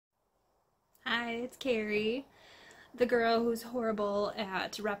Hi, it's Carrie, the girl who's horrible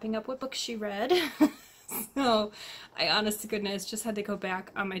at wrapping up what books she read. So, I honest to goodness just had to go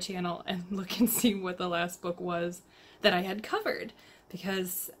back on my channel and look and see what the last book was that I had covered,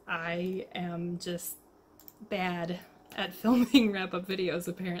 because I am just bad at filming wrap-up videos,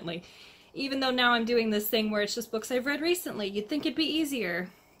 apparently. Even though now I'm doing this thing where it's just books I've read recently. You'd think it'd be easier.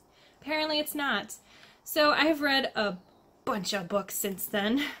 Apparently it's not. So I've read a bunch of books since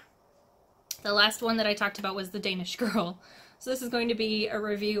then. The last one that I talked about was The Danish Girl. So this is going to be a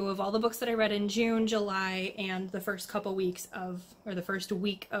review of all the books that I read in June, July, and the first couple weeks of, or the first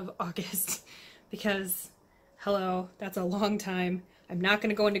week of August. Because, hello, that's a long time. I'm not going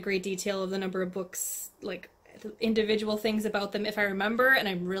to go into great detail of the number of books, like individual things about them. If I remember and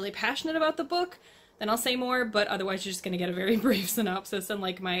I'm really passionate about the book, then I'll say more, but otherwise you're just going to get a very brief synopsis and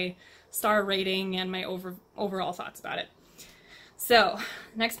like my star rating and my overall thoughts about it. So,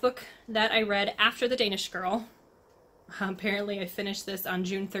 next book that I read after The Danish Girl, apparently I finished this on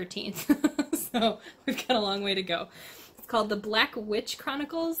June 13th, so we've got a long way to go. It's called The Black Witch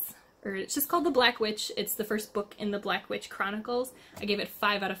Chronicles, or it's just called The Black Witch. It's the first book in the Black Witch Chronicles. I gave it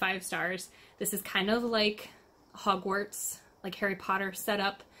 5 out of 5 stars. This is kind of like Hogwarts, like Harry Potter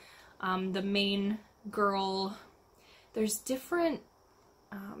setup. The main girl, there's different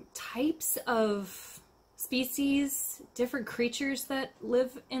types of species, different creatures that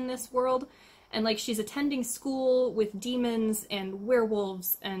live in this world, and like she's attending school with demons and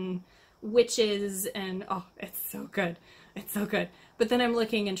werewolves and witches, and oh, it's so good. It's so good. But then I'm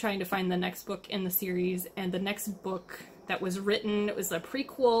looking and trying to find the next book in the series, and the next book that was written, it was a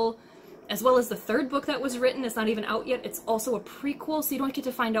prequel, as well as the third book that was written. It's not even out yet. It's also a prequel, so you don't get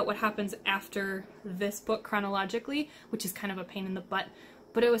to find out what happens after this book chronologically, which is kind of a pain in the butt.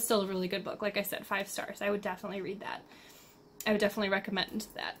 But it was still a really good book. Like I said, 5 stars. I would definitely read that. I would definitely recommend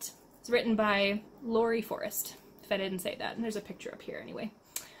that. It's written by Laurie Forrest, if I didn't say that. And there's a picture up here anyway.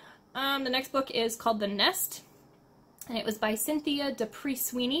 The next book is called The Nest, and it was by Cynthia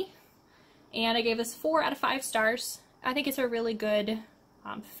Sweeney. And I gave this 4 out of 5 stars. I think it's a really good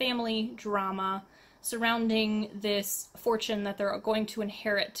family drama surrounding this fortune that they're going to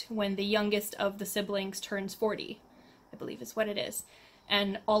inherit when the youngest of the siblings turns 40, I believe is what it is.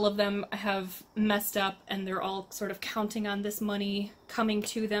 And all of them have messed up, and they're all sort of counting on this money coming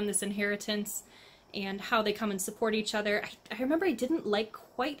to them, this inheritance, and how they come and support each other. I remember I didn't like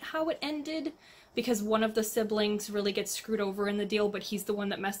quite how it ended, because one of the siblings really gets screwed over in the deal, but he's the one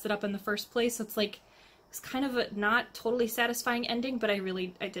that messed it up in the first place. So it's like, it's kind of a not totally satisfying ending, but I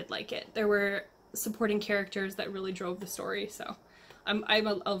did like it. There were supporting characters that really drove the story, so I'm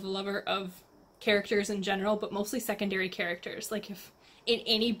a lover of characters in general, but mostly secondary characters. Like, if in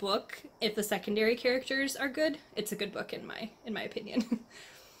any book, if the secondary characters are good, it's a good book in my opinion.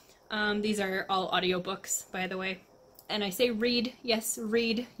 These are all audiobooks, by the way. And I say read, yes,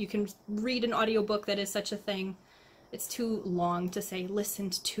 read. You can read an audiobook, that is such a thing. It's too long to say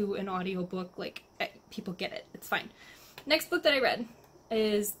listened to an audiobook, like, people get it, it's fine. Next book that I read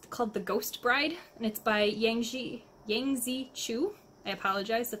is called The Ghost Bride, and it's by Yangsze Choo. I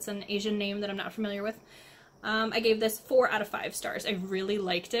apologize, that's an Asian name that I'm not familiar with. I gave this 4 out of 5 stars. I really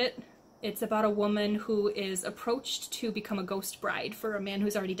liked it. It's about a woman who is approached to become a ghost bride for a man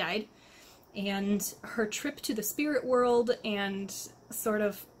who's already died, and her trip to the spirit world and sort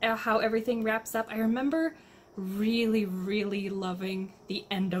of how everything wraps up. I remember really, really loving the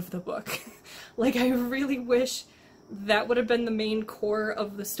end of the book. Like, I really wish that would have been the main core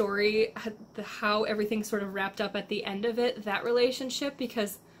of the story, how everything sort of wrapped up at the end of it, that relationship,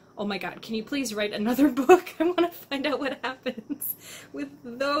 because oh my god, can you please write another book? I want to find out what happens with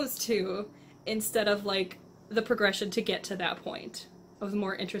those two instead of, like, the progression to get to that point. I was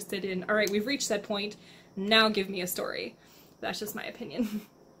more interested in, alright, we've reached that point, now give me a story. That's just my opinion.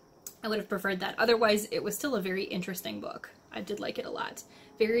 I would have preferred that. Otherwise, it was still a very interesting book. I did like it a lot.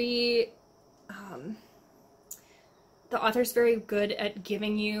 Very, the author's very good at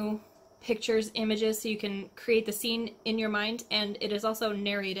giving you pictures, images, so you can create the scene in your mind, and it is also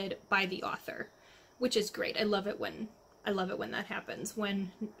narrated by the author, which is great. I love it when that happens,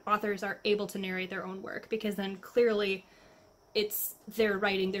 when authors are able to narrate their own work, because then clearly it's their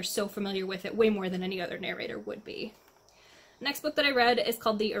writing, they're so familiar with it way more than any other narrator would be. Next book that I read is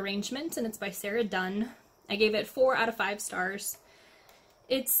called The Arrangement, and it's by Dunn. I gave it 4 out of 5 stars.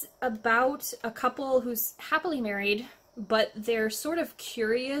 It's about a couple who's happily married, but they're sort of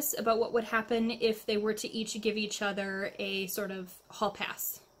curious about what would happen if they were to each give each other a sort of hall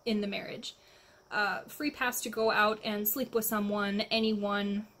pass in the marriage. Free pass to go out and sleep with someone,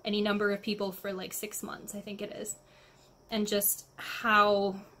 anyone, any number of people for like 6 months, I think it is. And just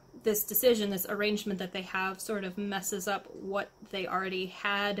how this decision, this arrangement that they have sort of messes up what they already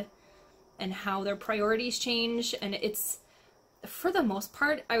had and how their priorities change. And it's, for the most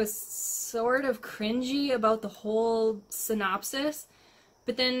part, I was sort of cringy about the whole synopsis,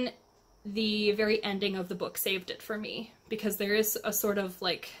 but then the very ending of the book saved it for me, because there is a sort of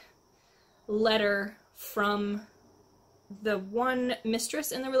like letter from the one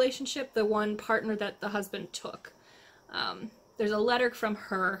mistress in the relationship, the one partner that the husband took. There's a letter from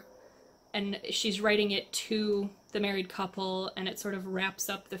her, and she's writing it to the married couple, and it sort of wraps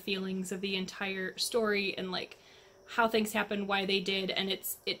up the feelings of the entire story and like how things happened, why they did, and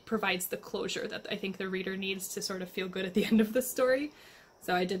it provides the closure that I think the reader needs to sort of feel good at the end of the story.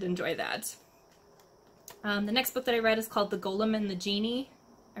 So I did enjoy that. The next book that I read is called The Golem and the Jinni,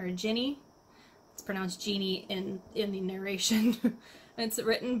 or Jinni. It's pronounced Jinni in the narration. And it's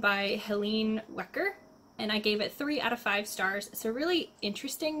written by Helene Wecker, and I gave it 3 out of 5 stars. It's a really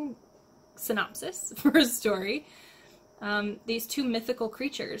interesting synopsis for a story. These two mythical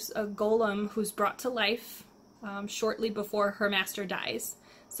creatures, a golem who's brought to life shortly before her master dies.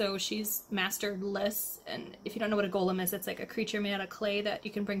 So she's masterless, and if you don't know what a golem is, it's like a creature made out of clay that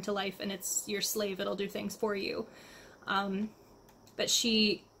you can bring to life, and it's your slave. It'll do things for you. But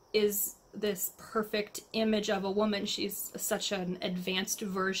she is this perfect image of a woman. She's such an advanced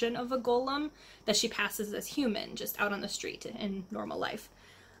version of a golem that she passes as human just out on the street in normal life.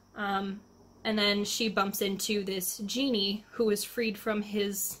 And then she bumps into this genie who is freed from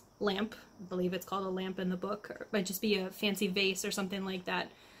his lamp. I believe it's called a lamp in the book, or it might just be a fancy vase or something like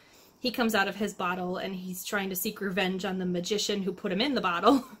that. He comes out of his bottle and he's trying to seek revenge on the magician who put him in the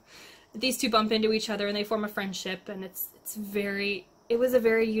bottle. These two bump into each other and they form a friendship, and it was a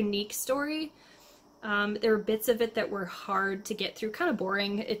very unique story. There were bits of it that were hard to get through, kind of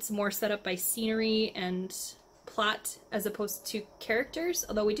boring. It's more set up by scenery and plot as opposed to characters,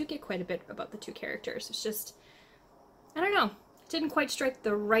 although we do get quite a bit about the two characters. It's just, I don't know, it didn't quite strike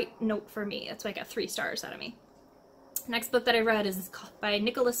the right note for me. That's why I got 3 stars out of me. Next book that I read is by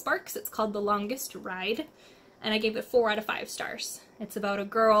Nicholas Sparks. It's called The Longest Ride, and I gave it 4 out of 5 stars. It's about a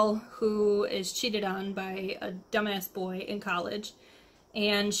girl who is cheated on by a dumbass boy in college,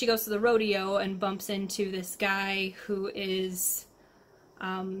 and she goes to the rodeo and bumps into this guy who is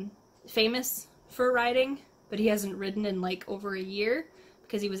famous for riding, but he hasn't ridden in like over a year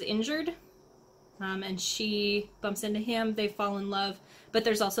because he was injured. And she bumps into him, they fall in love, but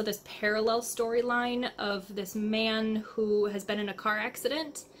there's also this parallel storyline of this man who has been in a car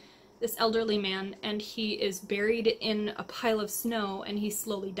accident, this elderly man, and he is buried in a pile of snow and he's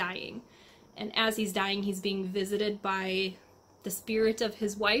slowly dying. And as he's dying, he's being visited by the spirit of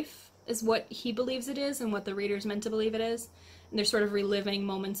his wife, is what he believes it is and what the reader's meant to believe it is. And they're sort of reliving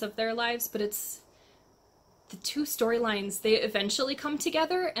moments of their lives, but it's the two storylines, they eventually come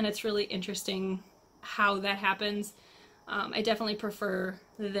together, and it's really interesting how that happens. I definitely prefer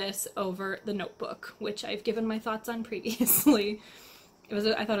this over The Notebook, which I've given my thoughts on previously.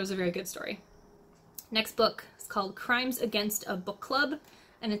 I thought it was a very good story. Next book is called Crimes Against a Book Club,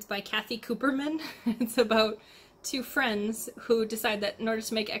 and it's by Kathy Cooperman. It's about 2 friends who decide that in order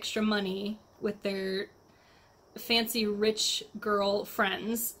to make extra money with their fancy rich girl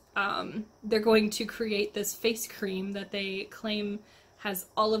friends, they're going to create this face cream that they claim has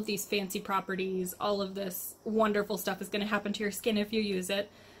all of these fancy properties, all of this wonderful stuff is going to happen to your skin if you use it.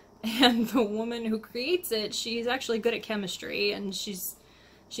 And the woman who creates it, she's actually good at chemistry, and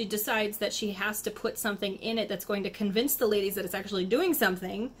she decides that she has to put something in it that's going to convince the ladies that it's actually doing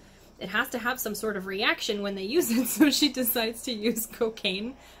something. It has to have some sort of reaction when they use it, so she decides to use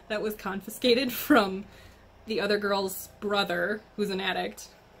cocaine that was confiscated from the other girl's brother, who's an addict.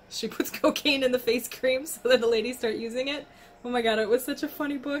 She puts cocaine in the face cream so that the ladies start using it. Oh my god, it was such a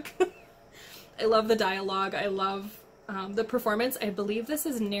funny book. I love the dialogue. I love the performance. I believe this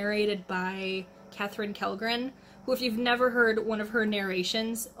is narrated by Catherine Kellgren, who, if you've never heard one of her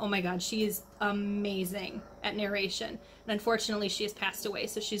narrations, oh my god, she is amazing at narration. And unfortunately, she has passed away,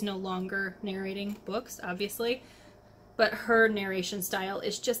 so she's no longer narrating books, obviously. But her narration style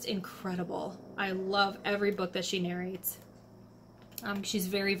is just incredible. I love every book that she narrates. She's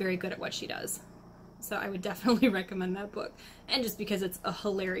very, very good at what she does. So I would definitely recommend that book. And just because it's a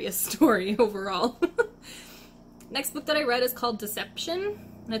hilarious story overall. Next book that I read is called Deception,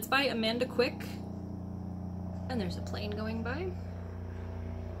 and it's by Amanda Quick. And there's a plane going by.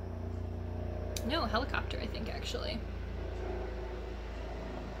 No, a helicopter, I think, actually.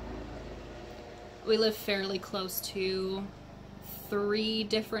 We live fairly close to 3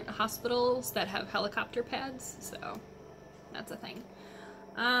 different hospitals that have helicopter pads, so that's a thing.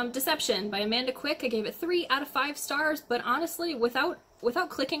 Deception by Amanda Quick. I gave it 3 out of 5 stars, but honestly, without without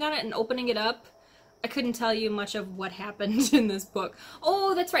clicking on it and opening it up, I couldn't tell you much of what happened in this book.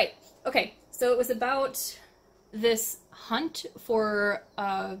 Oh, that's right. Okay, so it was about this hunt for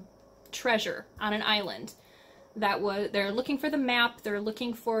treasure on an island. They're looking for the map, they're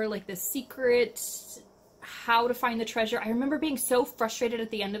looking for like the secret, how to find the treasure. I remember being so frustrated at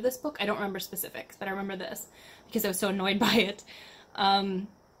the end of this book. I don't remember specifics, but I remember this because I was so annoyed by it.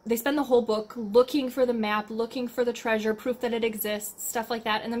 They spend the whole book looking for the map, looking for the treasure, proof that it exists, stuff like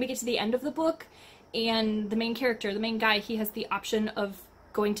that. And then we get to the end of the book, and the main character, the main guy, he has the option of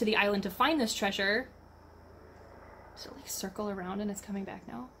going to the island to find this treasure. Does it like circle around and it's coming back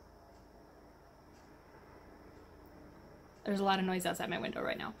now? There's a lot of noise outside my window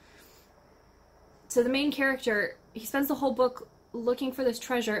right now. So the main character, he spends the whole book looking for this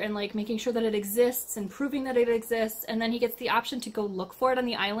treasure and like making sure that it exists and proving that it exists, and then he gets the option to go look for it on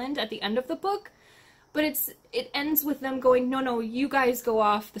the island at the end of the book. But it ends with them going, no, you guys go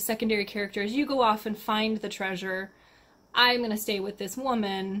off, the secondary characters, you go off and find the treasure. I'm gonna stay with this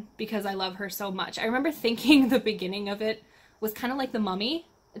woman because I love her so much. I remember thinking the beginning of it was kind of like The Mummy.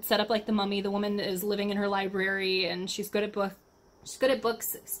 It's set up like The Mummy. The woman is living in her library and she's good at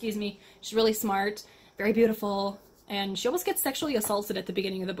books, excuse me. She's really smart, very beautiful, and she almost gets sexually assaulted at the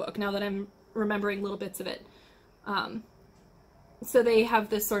beginning of the book, now that I'm remembering little bits of it. So they have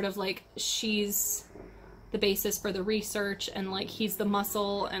this sort of like, she's the basis for the research, and like he's the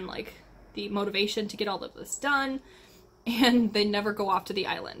muscle and like the motivation to get all of this done, and they never go off to the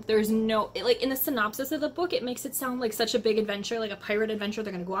island. There's no, like in the synopsis of the book, it makes it sound like such a big adventure, like a pirate adventure.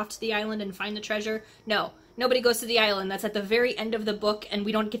 They're gonna go off to the island and find the treasure. No, nobody goes to the island. That's at the very end of the book, and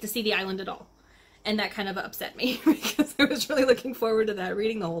we don't get to see the island at all. And that kind of upset me because I was really looking forward to that,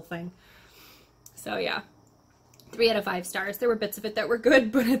 reading the whole thing. So yeah, 3 out of 5 stars. There were bits of it that were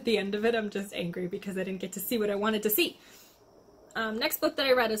good, but at the end of it, I'm just angry because I didn't get to see what I wanted to see. Next book that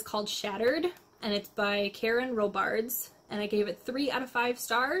I read is called Shattered, and it's by Karen Robards, and I gave it 3 out of 5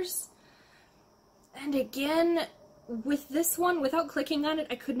 stars. And again, with this one, without clicking on it,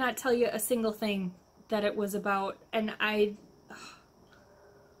 I could not tell you a single thing that it was about, and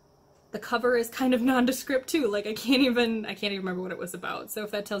the cover is kind of nondescript too. Like I can't even remember what it was about. So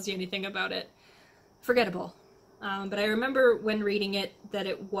if that tells you anything about it, forgettable. But I remember when reading it that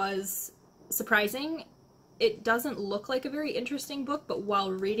it was surprising. It doesn't look like a very interesting book, but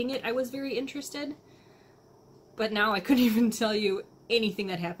while reading it, I was very interested. But now I couldn't even tell you anything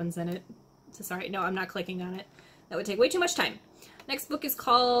that happens in it. So sorry, no, I'm not clicking on it. That would take way too much time. Next book is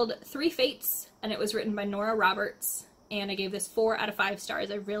called 3 Fates, and it was written by Nora Roberts. And I gave this 4 out of 5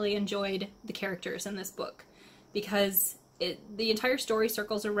 stars. I really enjoyed the characters in this book because the entire story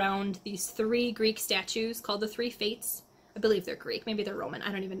circles around these 3 Greek statues called the 3 Fates. I believe they're Greek. Maybe they're Roman.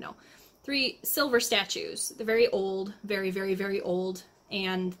 I don't even know. 3 silver statues. They're very old, very, very, very old,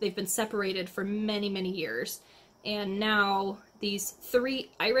 and they've been separated for many, many years. And now these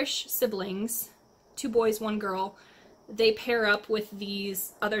 3 Irish siblings, 2 boys, 1 girl, they pair up with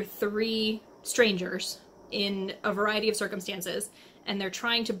these other 3 strangers in a variety of circumstances, and they're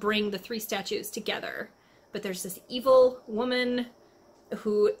trying to bring the 3 statues together. But there's this evil woman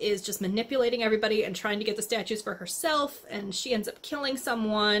who is just manipulating everybody and trying to get the statues for herself, and she ends up killing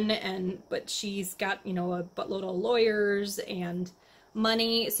someone, but she's got, you know, a buttload of lawyers and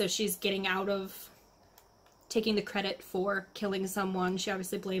money, so she's getting out of taking the credit for killing someone. She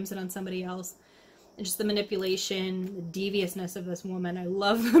obviously blames it on somebody else. And just the manipulation, the deviousness of this woman. I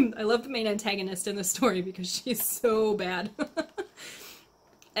love the main antagonist in the story because she's so bad.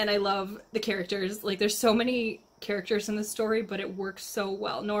 And I love the characters. Like, there's so many characters in the story, but it works so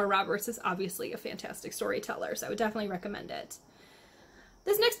well. Nora Roberts is obviously a fantastic storyteller, so I would definitely recommend it.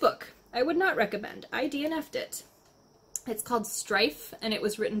 This next book, I would not recommend. I DNF'd it. It's called Strife, and it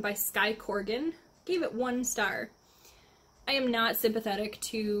was written by Skye Corgan. Gave it 1 star. I am not sympathetic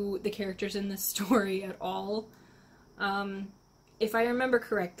to the characters in this story at all. If I remember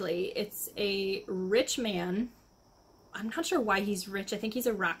correctly, it's a rich man. I'm not sure why he's rich. I think he's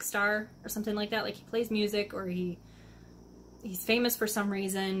a rock star or something like that. Like, he plays music, or he's famous for some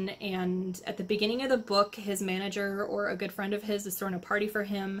reason, and at the beginning of the book, his manager or a good friend of his is throwing a party for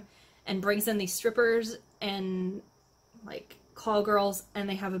him and brings in these strippers and, like, call girls, and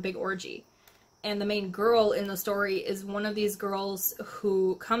they have a big orgy. And the main girl in the story is one of these girls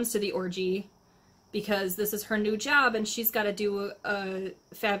who comes to the orgy because this is her new job, and she's got to do a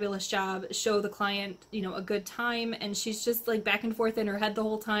fabulous job, show the client, you know, a good time, and she's just like back and forth in her head the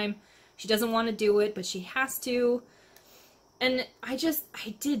whole time. She doesn't want to do it, but she has to. And I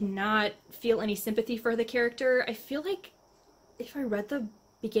did not feel any sympathy for the character. I feel like if I read the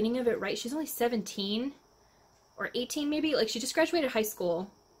beginning of it right, she's only 17. or 18 maybe. Like, she just graduated high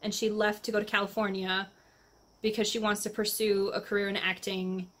school and she left to go to California because she wants to pursue a career in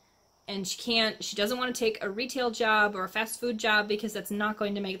acting, and she doesn't want to take a retail job or a fast food job because that's not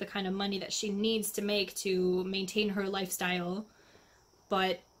going to make the kind of money that she needs to make to maintain her lifestyle.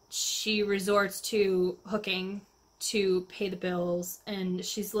 But she resorts to hooking to pay the bills, and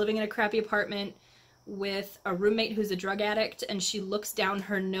she's living in a crappy apartment with a roommate who's a drug addict, and she looks down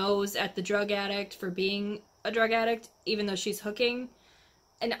her nose at the drug addict for being a drug addict, even though she's hooking.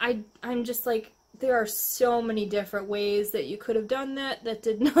 And I'm just like, there are so many different ways that you could have done that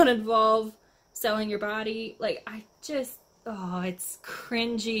did not involve selling your body. Like, it's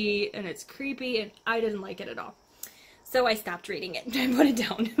cringy and it's creepy, and I didn't like it at all. So I stopped reading it and put it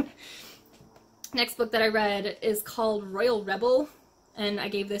down. Next book that I read is called Royal Rebel, and I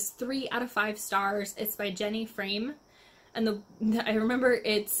gave this 3 out of 5 stars. It's by Jenny Frame, and I remember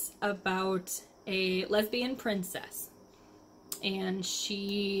it's about a lesbian princess, and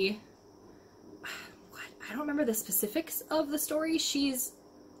I don't remember the specifics of the story. She's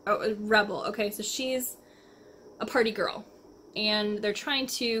a rebel. Okay, so she's a party girl, and they're trying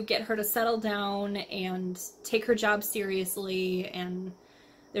to get her to settle down and take her job seriously, and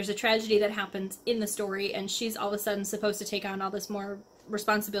there's a tragedy that happens in the story, and she's all of a sudden supposed to take on all this more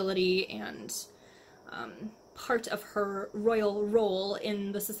responsibility and part of her royal role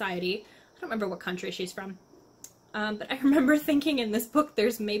in the society. I don't remember what country she's from. But I remember thinking in this book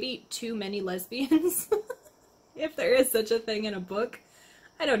there's maybe too many lesbians. If there is such a thing in a book.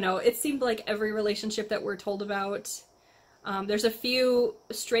 I don't know. It seemed like every relationship that we're told about. There's a few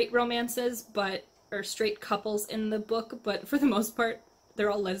straight romances, or straight couples in the book, but for the most part, they're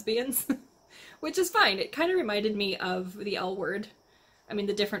all lesbians. Which is fine. It kind of reminded me of the L Word. I mean,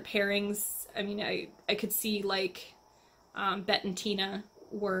 the different pairings. I mean, I could see, like, Bet and Tina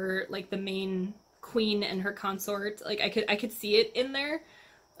were, like, the main queen and her consort. Like, I could see it in there,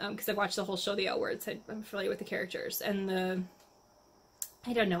 because I've watched the whole show, The L Word, so I'm familiar with the characters. And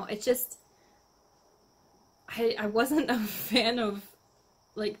I don't know, it's just, I wasn't a fan of,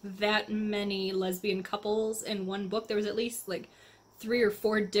 like, that many lesbian couples in one book. There was at least, like, 3 or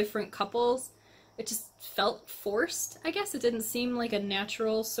 4 different couples. It just felt forced, I guess. It didn't seem like a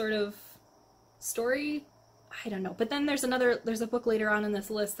natural sort of story. I don't know. But then there's a book later on in this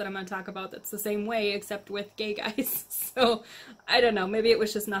list that I'm going to talk about that's the same way, except with gay guys. So, I don't know. Maybe it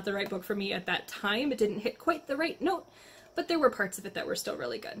was just not the right book for me at that time. It didn't hit quite the right note, but there were parts of it that were still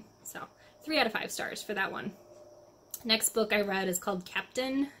really good. So, 3 out of 5 stars for that one. Next book I read is called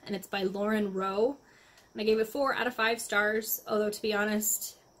Captain, and it's by Lauren Rowe. And I gave it 4 out of 5 stars, although to be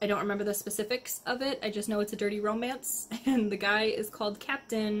honest, I don't remember the specifics of it. I just know it's a dirty romance, and the guy is called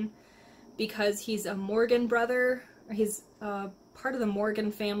Captain because he's a Morgan brother, or he's part of the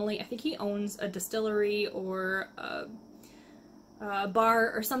Morgan family. I think he owns a distillery or a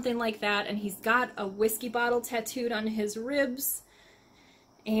bar or something like that, and he's got a whiskey bottle tattooed on his ribs,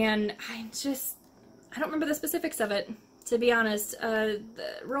 and I don't remember the specifics of it, to be honest. The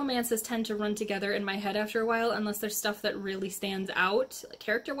romances tend to run together in my head after a while, unless there's stuff that really stands out, like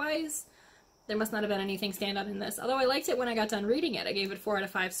character-wise. There must not have been anything stand out in this. Although I liked it when I got done reading it. I gave it 4 out of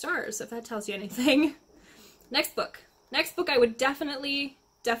 5 stars, if that tells you anything. Next book. Next book I would definitely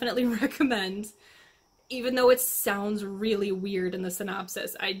recommend, even though it sounds really weird in the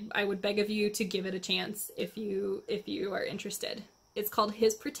synopsis. I would beg of you to give it a chance if you are interested. It's called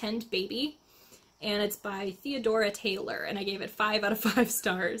His Pretend Baby, and it's by Theodora Taylor, and I gave it 5 out of 5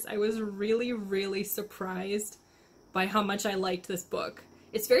 stars. I was really, really surprised by how much I liked this book.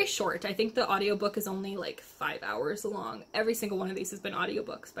 It's very short. I think the audiobook is only like 5 hours long. Every single one of these has been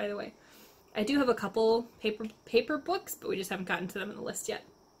audiobooks, by the way. I do have a couple paper books, but we just haven't gotten to them in the list yet.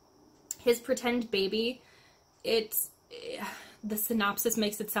 His Pretend Baby, the synopsis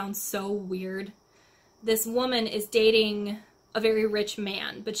makes it sound so weird. This woman is dating a very rich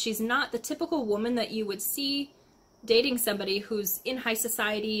man, but she's not the typical woman that you would see dating somebody who's in high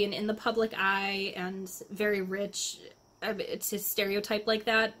society and in the public eye and very rich. It's a stereotype like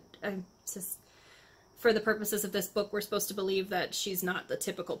that. It's just, for the purposes of this book, we're supposed to believe that she's not the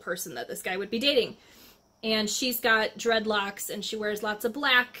typical person that this guy would be dating. And she's got dreadlocks, and she wears lots of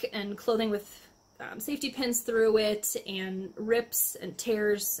black and clothing with safety pins through it, and rips and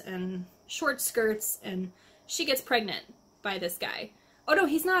tears and short skirts, and she gets pregnant by this guy. Oh no,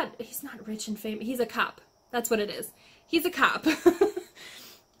 he's not rich and famous. He's a cop. That's what it is. He's a cop.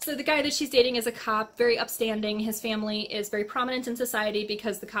 So the guy that she's dating is a cop, very upstanding. His family is very prominent in society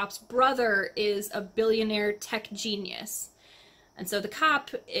because the cop's brother is a billionaire tech genius. And so the cop,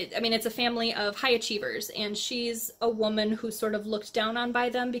 it's a family of high achievers, and she's a woman who's sort of looked down on by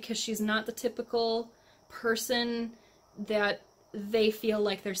them because she's not the typical person that they feel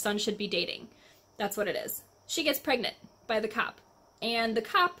like their son should be dating. That's what it is. She gets pregnant by the cop, and the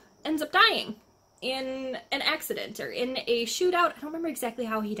cop ends up dying in an accident or in a shootout. I don't remember exactly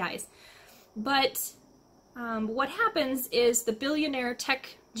how he dies. But what happens is the billionaire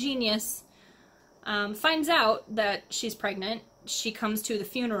tech genius finds out that she's pregnant. She comes to the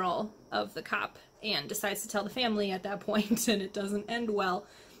funeral of the cop and decides to tell the family at that point, and it doesn't end well.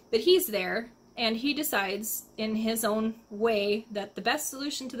 But he's there, and he decides in his own way that the best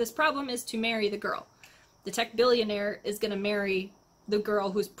solution to this problem is to marry the girl. The tech billionaire is going to marry the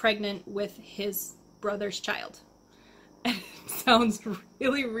girl who's pregnant with his brother's child. And it sounds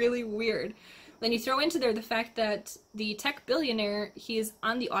really, really weird. Then you throw into there the fact that the tech billionaire, he's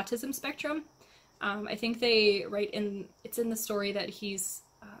on the autism spectrum. I think they write it's in the story that he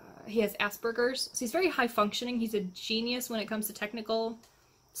has Asperger's. So he's very high functioning. He's a genius when it comes to technical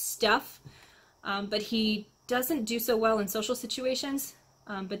stuff. But he doesn't do so well in social situations.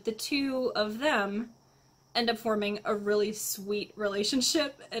 But the two of them end up forming a really sweet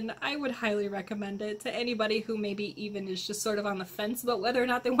relationship, and I would highly recommend it to anybody who maybe even is just sort of on the fence about whether or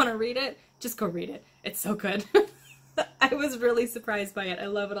not they want to read it. Just go read it. It's so good. I was really surprised by it. I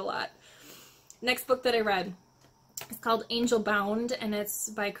love it a lot. Next book that I read is called Angel Bound, and it's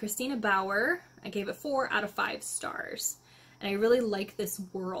by Christina Bauer. I gave it 4 out of 5 stars. And I really like this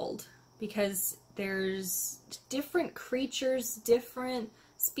world because there's different creatures, different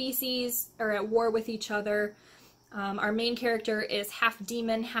species are at war with each other. Our main character is half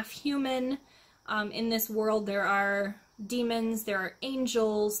demon, half human. In this world there are demons, there are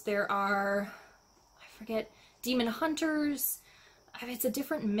angels, there are, I forget, demon hunters. It's a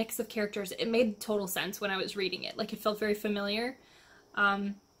different mix of characters. It made total sense when I was reading it. Like, it felt very familiar.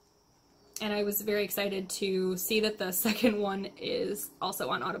 And I was very excited to see that the second one is also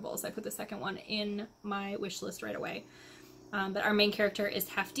on Audible, so I put the second one in my wish list right away. But our main character is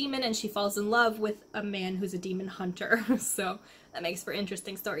half demon, and she falls in love with a man who's a demon hunter. So that makes for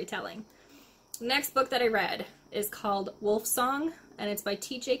interesting storytelling. The next book that I read is called Wolf Song, and it's by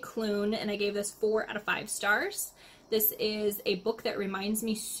T.J. Klune, and I gave this 4 out of 5 stars. This is a book that reminds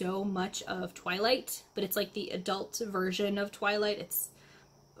me so much of Twilight, but it's like the adult version of Twilight. It's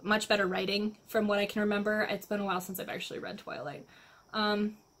much better writing from what I can remember. It's been a while since I've actually read Twilight.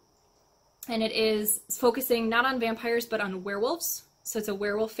 And it is focusing not on vampires, but on werewolves. So it's a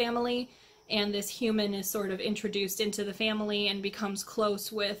werewolf family, and this human is sort of introduced into the family and becomes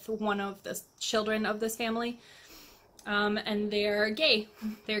close with one of the children of this family. And they're gay.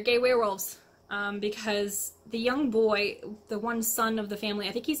 They're gay werewolves. Because the young boy, the one son of the family,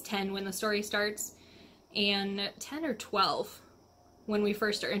 I think he's 10 when the story starts, and 10 or 12 when we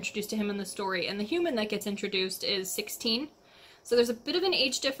first are introduced to him in the story. And the human that gets introduced is 16. So there's a bit of an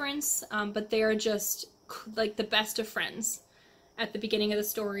age difference, but they are just like the best of friends at the beginning of the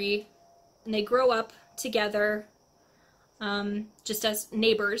story. And they grow up together just as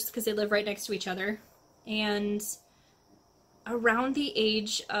neighbors because they live right next to each other. And around the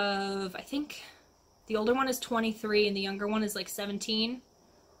age of, I think the older one is 23 and the younger one is like 17.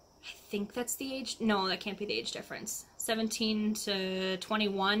 I think that's the age. No, that can't be the age difference. 17 to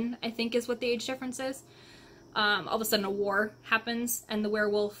 21, I think, is what the age difference is. All of a sudden a war happens, and the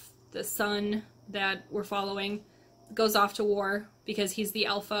werewolf, the son that we're following, goes off to war because he's the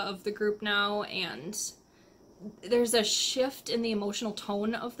alpha of the group now, and there's a shift in the emotional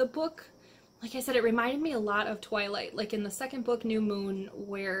tone of the book. Like I said, it reminded me a lot of Twilight, like in the second book, New Moon,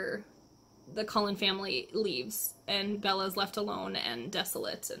 where the Cullen family leaves and Bella's left alone and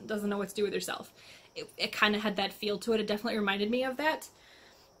desolate and doesn't know what to do with herself. It kind of had that feel to it. It definitely reminded me of that.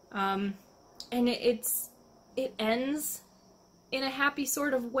 And it ends in a happy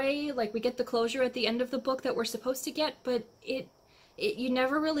sort of way. Like, we get the closure at the end of the book that we're supposed to get, but you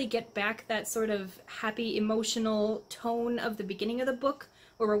never really get back that sort of happy emotional tone of the beginning of the book,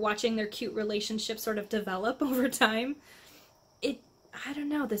 where we're watching their cute relationship sort of develop over time. I don't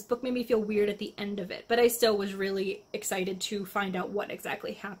know, this book made me feel weird at the end of it, but I still was really excited to find out what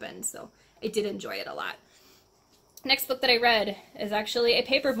exactly happened, so I did enjoy it a lot. Next book that I read is actually a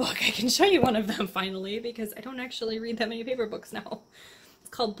paper book. I can show you one of them finally, because I don't actually read that many paper books now. It's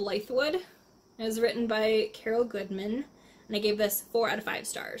called Blythewood. It was written by Carol Goodman, and I gave this 4 out of 5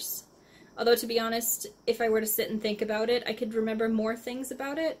 stars. Although, to be honest, if I were to sit and think about it, I could remember more things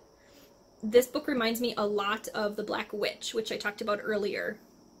about it. This book reminds me a lot of The Black Witch, which I talked about earlier.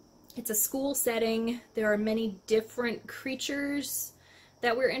 It's a school setting. There are many different creatures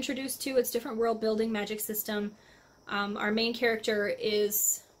that we're introduced to. It's different world building, magic system. Our main character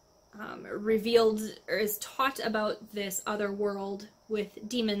is revealed, or is taught about this other world with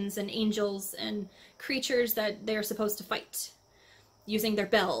demons and angels and creatures that they're supposed to fight using their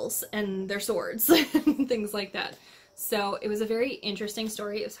bells and their swords and things like that. So it was a very interesting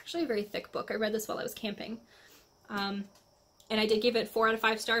story. It was actually a very thick book. I read this while I was camping. And I did give it 4 out of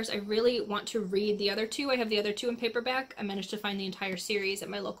 5 stars. I really want to read the other 2. I have the other 2 in paperback. I managed to find the entire series at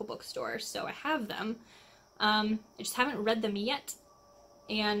my local bookstore, so I have them. I just haven't read them yet.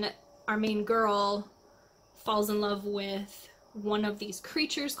 And our main girl falls in love with one of these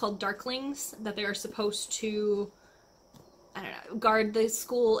creatures called Darklings that they are supposed to, I don't know, guard the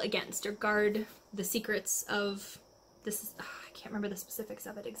school against, or guard the secrets of this. I can't remember the specifics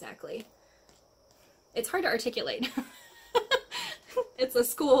of it exactly. It's hard to articulate. It's a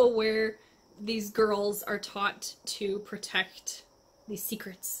school where these girls are taught to protect these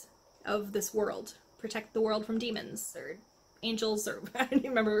secrets of this world. Protect the world from demons or angels, or I don't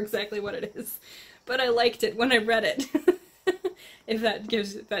even remember exactly what it is. But I liked it when I read it. If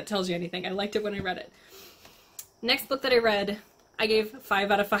that tells you anything. I liked it when I read it. Next book that I read, I gave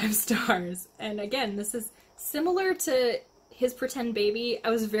 5 out of 5 stars. And again, this is similar to His Pretend Baby. I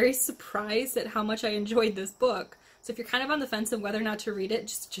was very surprised at how much I enjoyed this book. So if you're kind of on the fence of whether or not to read it,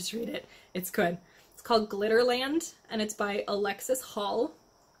 just read it. It's good. It's called Glitterland, and it's by Alexis Hall.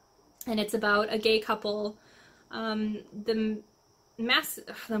 And it's about a gay couple. The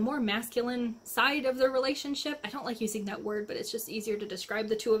more masculine side of their relationship. I don't like using that word, but it's just easier to describe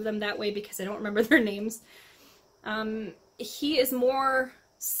the two of them that way because I don't remember their names. He is more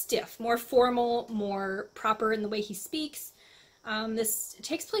stiff, more formal, more proper in the way he speaks. This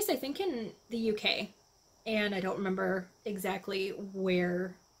takes place, I think, in the UK. And I don't remember exactly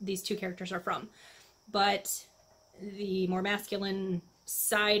where these two characters are from. But the more masculine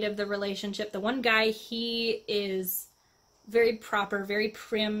side of the relationship, the one guy, he is very proper, very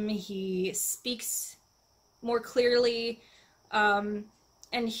prim. He speaks more clearly, and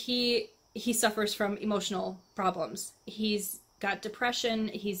he suffers from emotional problems. He's got depression.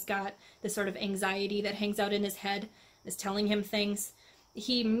 He's got this sort of anxiety that hangs out in his head, is telling him things.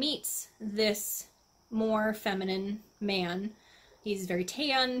 He meets this more feminine man. He's very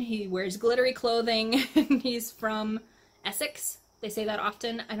tan, he wears glittery clothing, and he's from Essex. They say that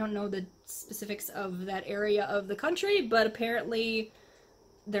often. I don't know the specifics of that area of the country, but apparently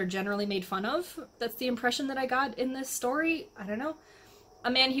they're generally made fun of. That's the impression that I got in this story. I don't know.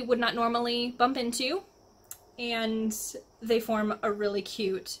 A man he would not normally bump into, and they form a really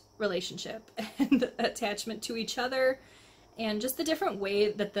cute relationship and attachment to each other, and just the different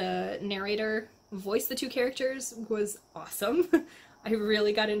way that the narrator voiced the two characters was awesome. I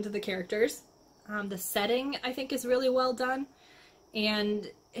really got into the characters. The setting, I think, is really well done.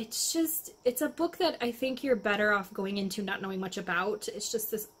 And it's a book that I think you're better off going into not knowing much about. It's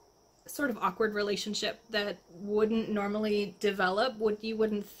just this sort of awkward relationship that wouldn't normally develop. You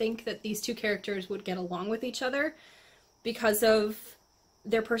wouldn't think that these two characters would get along with each other because of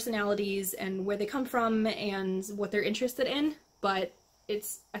their personalities and where they come from and what they're interested in. But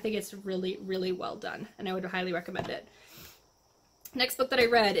I think it's really, really well done, and I would highly recommend it. Next book that I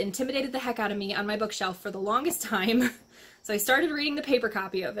read intimidated the heck out of me on my bookshelf for the longest time. So I started reading the paper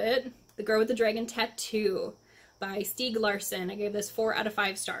copy of it, The Girl with the Dragon Tattoo by Stieg Larsson. I gave this 4 out of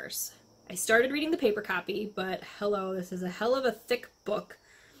 5 stars. I started reading the paper copy, but hello, this is a hell of a thick book.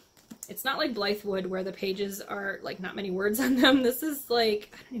 It's not like Blythewood where the pages are like not many words on them. This is like,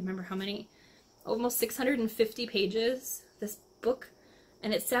 I don't even remember how many, almost 650 pages, this book.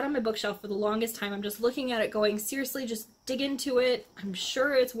 And it sat on my bookshelf for the longest time. I'm just looking at it going, seriously, just dig into it. I'm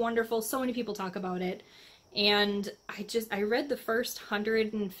sure it's wonderful. So many people talk about it. And I read the first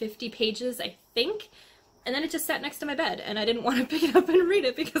 150 pages, I think, and then it just sat next to my bed. And I didn't want to pick it up and read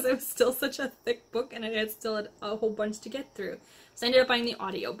it because it was still such a thick book and I had still a whole bunch to get through. So I ended up buying the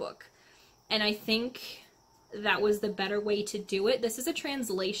audiobook. And I think that was the better way to do it. This is a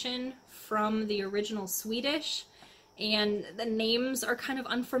translation from the original Swedish. And the names are kind of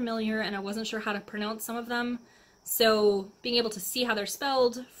unfamiliar, and I wasn't sure how to pronounce some of them. So being able to see how they're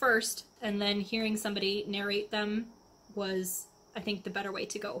spelled first, and then hearing somebody narrate them was, I think, the better way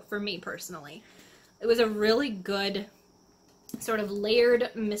to go for me personally. It was a really good sort of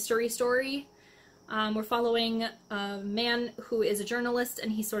layered mystery story. We're following a man who is a journalist,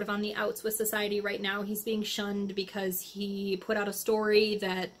 and he's sort of on the outs with society right now. He's being shunned because he put out a story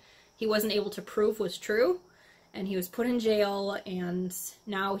that he wasn't able to prove was true. And he was put in jail, and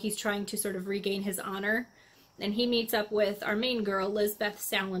now he's trying to sort of regain his honor. And he meets up with our main girl, Lisbeth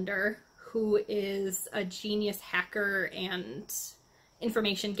Salander, who is a genius hacker and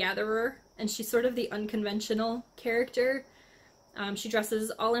information gatherer. And she's sort of the unconventional character. She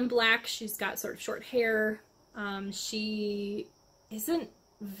dresses all in black. She's got sort of short hair. She isn't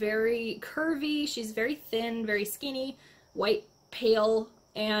very curvy. She's very thin, very skinny, white, pale,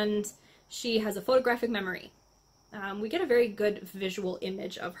 and she has a photographic memory. We get a very good visual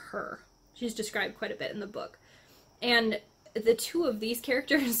image of her. She's described quite a bit in the book. And the two of these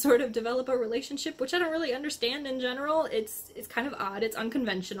characters sort of develop a relationship, which I don't really understand in general. It's kind of odd. It's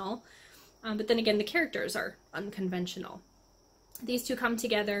unconventional. But then again, the characters are unconventional. These two come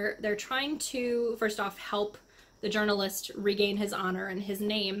together. They're trying to, first off, help the journalist regain his honor and his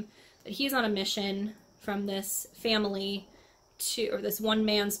name. But he's on a mission from this family or this one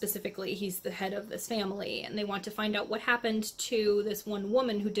man specifically. He's the head of this family, and they want to find out what happened to this one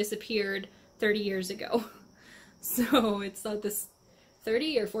woman who disappeared 30 years ago. So it's this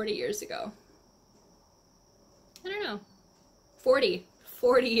 30 or 40 years ago. I don't know. 40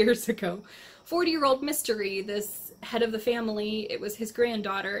 years ago. 40-year-old mystery. This head of the family, it was his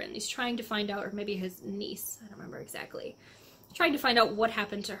granddaughter, and he's trying to find out, or maybe his niece, I don't remember exactly, trying to find out what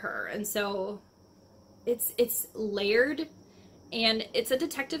happened to her. And so it's layered, and it's a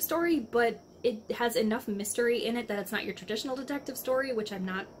detective story, but it has enough mystery in it that it's not your traditional detective story, which I'm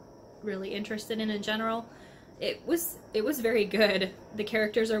not really interested in general. It was very good. The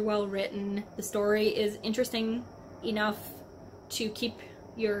characters are well written. The story is interesting enough to keep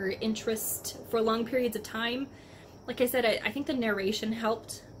your interest for long periods of time. Like I said, I think the narration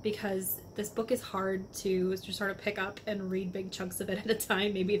helped, because this book is hard to just sort of pick up and read big chunks of it at a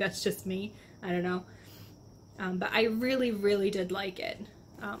time. Maybe that's just me. I don't know. But I really, really did like it.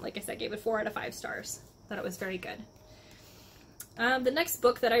 Like I said, I gave it 4 out of 5 stars. Thought it was very good. The next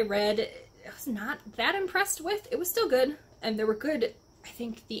book that I read, I was not that impressed with. It was still good, and there were good, I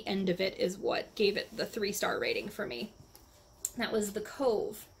think the end of it is what gave it the 3-star rating for me. That was The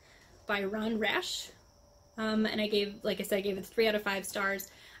Cove by Ron Rash. And I gave, like I said, I gave it 3 out of 5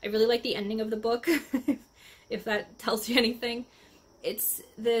 stars. I really like the ending of the book, if that tells you anything. It's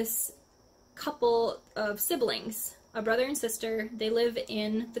this couple of siblings, a brother and sister. They live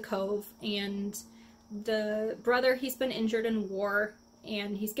in the Cove, and the brother, he's been injured in war,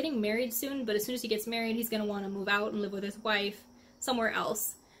 and he's getting married soon, but as soon as he gets married, he's going to want to move out and live with his wife somewhere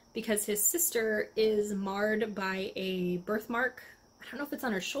else, because his sister is marred by a birthmark. I don't know if it's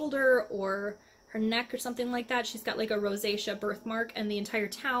on her shoulder or her neck or something like that. She's got like a rosacea birthmark, and the entire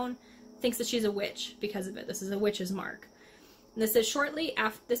town thinks that she's a witch because of it. This is a witch's mark. And this is shortly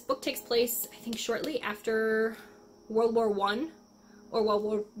after, this book takes place, I think, shortly after World War I, or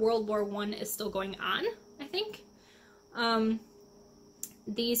while World War I is still going on, I think.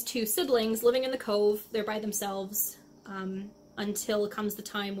 These two siblings living in the Cove, they're by themselves until comes the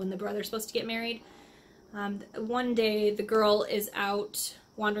time when the brother's supposed to get married. One day the girl is out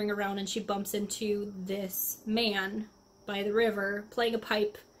wandering around, and she bumps into this man by the river playing a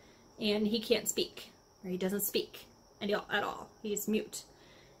pipe, and he can't speak, or he doesn't speak at all. He's mute.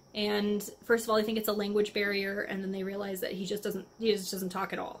 And first of all, I think it's a language barrier, and then they realize that he just doesn't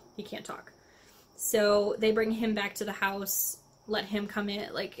talk at all. He can't talk. So they bring him back to the house, let him come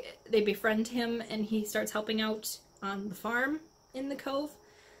in, like, they befriend him, and he starts helping out on the farm in the Cove.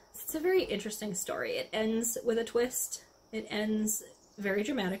 So it's a very interesting story. It ends with a twist. It ends very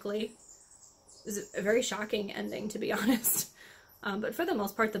dramatically. It's a very shocking ending, to be honest. But for the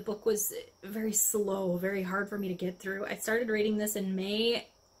most part, the book was very slow, very hard for me to get through. I started reading this in May,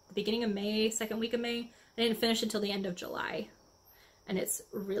 the beginning of May, second week of May. I didn't finish until the end of July. And it's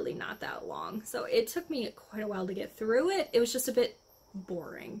really not that long. So it took me quite a while to get through it. It was just a bit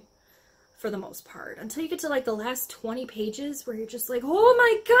boring for the most part. Until you get to like the last 20 pages where you're just like, oh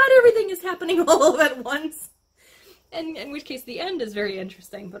my god, everything is happening all at once. And in which case the end is very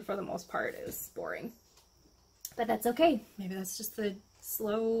interesting, but for the most part it was boring. But that's okay. Maybe that's just the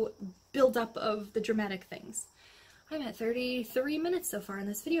slow build-up of the dramatic things. I'm at 33 minutes so far in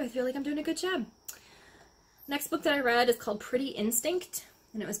this video. I feel like I'm doing a good job. Next book that I read is called Pretty Instinct,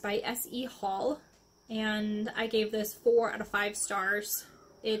 and it was by S.E. Hall, and I gave this 4 out of 5 stars.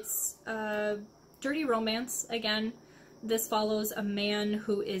 It's a dirty romance, again. This follows a man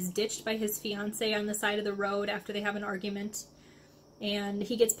who is ditched by his fiancée on the side of the road after they have an argument, and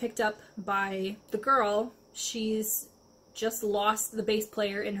he gets picked up by the girl. She's just lost the bass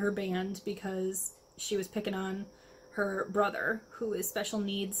player in her band because she was picking on her brother, who is special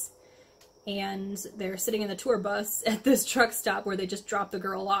needs, and they're sitting in the tour bus at this truck stop where they just dropped the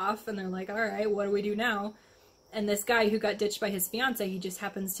girl off, and they're like, alright, what do we do now? And this guy who got ditched by his fiancée, he just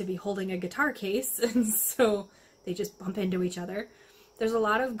happens to be holding a guitar case, and so they just bump into each other. There's a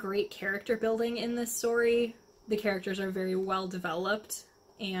lot of great character building in this story. The characters are very well developed,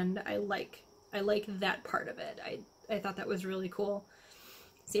 and I like that part of it. I thought that was really cool.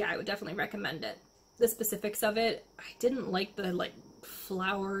 So yeah, I would definitely recommend it. the specifics of it. I didn't like the like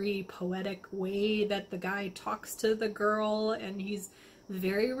flowery, poetic way that the guy talks to the girl, and he's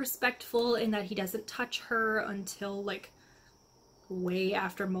very respectful in that he doesn't touch her until like way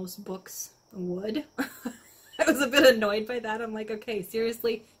after most books would. I was a bit annoyed by that. I'm like, okay,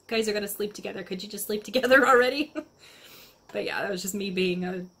 seriously, you guys are gonna sleep together. Could you just sleep together already? But yeah, that was just me being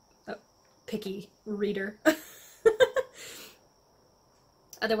a picky reader.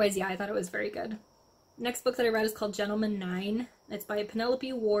 Otherwise, yeah, I thought it was very good. Next book that I read is called Gentleman 9. It's by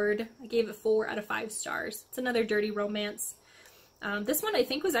Penelope Ward. I gave it 4 out of 5 stars. It's another dirty romance. This one I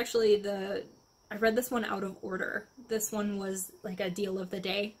think was actually I read this one out of order. This one was like a deal of the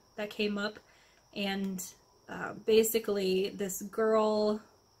day that came up, and basically this girl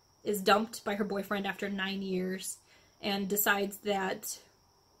is dumped by her boyfriend after 9 years and decides that,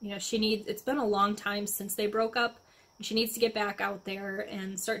 you know, it's been a long time since they broke up, and she needs to get back out there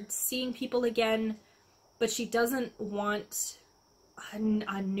and start seeing people again, but she doesn't want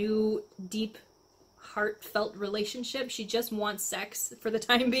a new, deep, heartfelt relationship. She just wants sex for the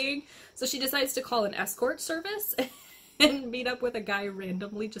time being. So she decides to call an escort service and meet up with a guy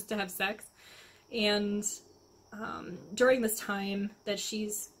randomly just to have sex. And during this time that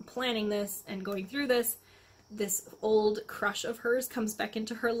she's planning this and going through this old crush of hers comes back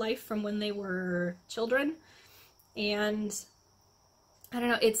into her life from when they were children. And I don't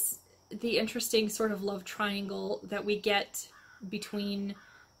know, it's the interesting sort of love triangle that we get between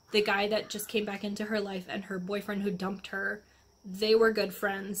the guy that just came back into her life and her boyfriend who dumped her. They were good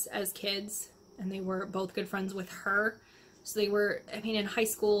friends as kids, and they were both good friends with her. So they were, I mean, in high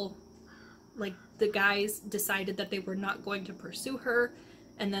school, like, the guys decided that they were not going to pursue her,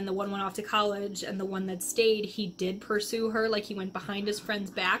 and then the one went off to college, and the one that stayed, he did pursue her, like he went behind his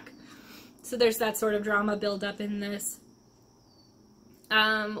friend's back. So there's that sort of drama build up in this.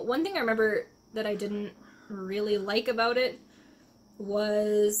 One thing I remember that I didn't really like about it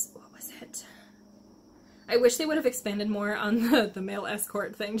was, what was it? I wish they would have expanded more on the male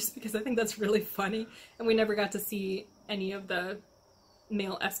escort thing, just because I think that's really funny, and we never got to see any of the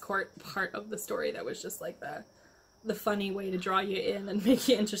male escort part of the story. That was just like the funny way to draw you in and make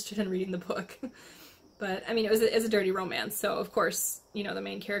you interested in reading the book. But, I mean, it was a dirty romance, so of course, you know, the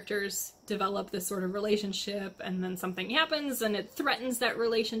main characters develop this sort of relationship, and then something happens, and it threatens that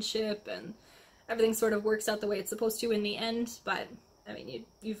relationship, and everything sort of works out the way it's supposed to in the end. But, I mean,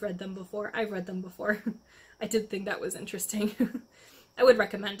 you've read them before. I've read them before. I did think that was interesting. I would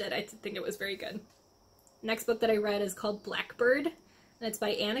recommend it. I did think it was very good. Next book that I read is called Blackbird, and it's by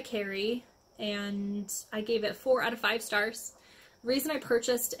Anna Carey, and I gave it 4 out of 5 stars. The reason I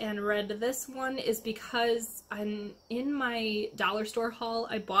purchased and read this one is because in my dollar store haul,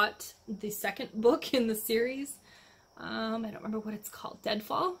 I bought the second book in the series. I don't remember what it's called.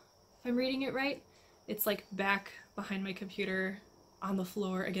 Deadfall, if I'm reading it right. It's like back behind my computer on the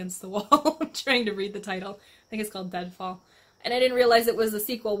floor against the wall. I'm trying to read the title. I think it's called Deadfall. And I didn't realize it was a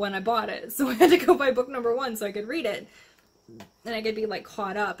sequel when I bought it, so I had to go buy book number 1 so I could read it. And I could be like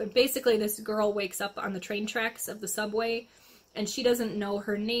caught up. And basically this girl wakes up on the train tracks of the subway, and she doesn't know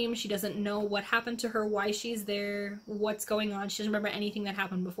her name, she doesn't know what happened to her, why she's there, what's going on. She doesn't remember anything that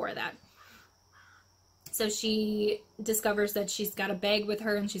happened before that. So she discovers that she's got a bag with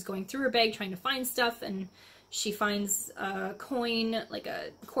her, and she's going through her bag trying to find stuff, and she finds a coin, like a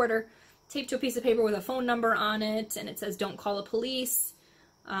quarter, taped to a piece of paper with a phone number on it, and it says, "Don't call the police."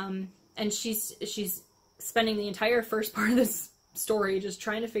 And she's spending the entire first part of this story just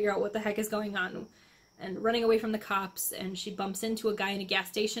trying to figure out what the heck is going on, and running away from the cops, and she bumps into a guy in a gas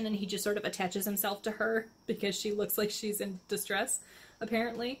station, and he just sort of attaches himself to her because she looks like she's in distress,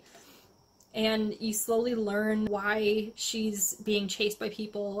 apparently. And you slowly learn why she's being chased by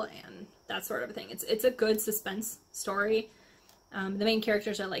people and that sort of thing. It's a good suspense story. The main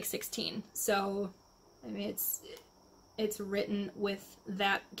characters are like 16, so I mean it's written with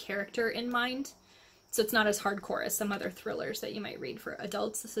that character in mind. So it's not as hardcore as some other thrillers that you might read for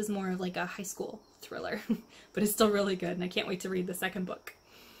adults. This is more of like a high school thriller, but it's still really good, and I can't wait to read the second book.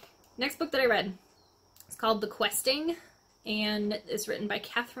 Next book that I read is called The Questing, and it's written by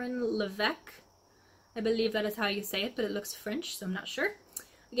Catherine Levesque. I believe that is how you say it, but it looks French, so I'm not sure.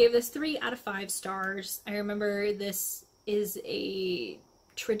 I gave this 3 out of 5 stars. I remember this is a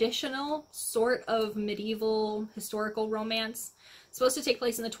traditional sort of medieval historical romance. It's supposed to take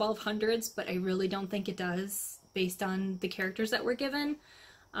place in the 1200s, but I really don't think it does, based on the characters that were given.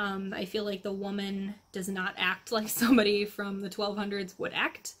 I feel like the woman does not act like somebody from the 1200s would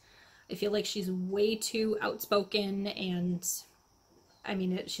act. I feel like she's way too outspoken, and I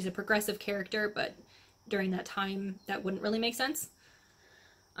mean, she's a progressive character, but during that time, that wouldn't really make sense.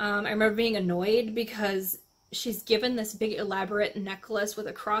 I remember being annoyed because she's given this big elaborate necklace with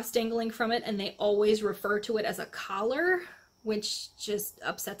a cross dangling from it, and they always refer to it as a collar, which just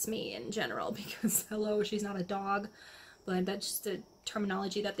upsets me in general because, hello, she's not a dog, but that's just a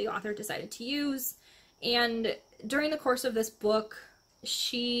terminology that the author decided to use. And during the course of this book,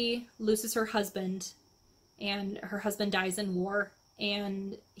 she loses her husband, and her husband dies in war,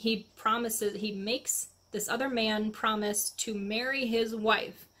 and he makes this other man promise to marry his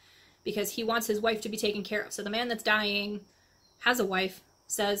wife because he wants his wife to be taken care of. So the man that's dying has a wife,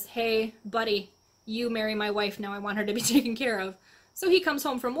 says, hey, buddy, you marry my wife now, I want her to be taken care of. So he comes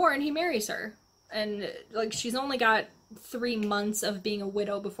home from war and he marries her. And, like, she's only got 3 months of being a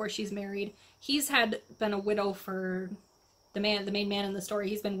widow before she's married. He's been a widow for, the main man in the story,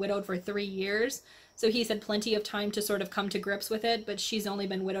 he's been widowed for 3 years. So he's had plenty of time to sort of come to grips with it, but she's only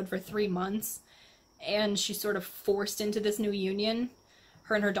been widowed for 3 months. And she's sort of forced into this new union,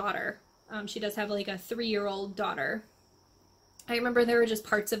 her and her daughter. She does have, like, a 3-year-old daughter. I remember there were just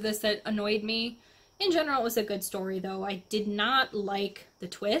parts of this that annoyed me. In general, it was a good story, though. I did not like the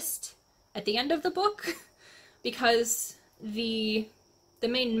twist at the end of the book because the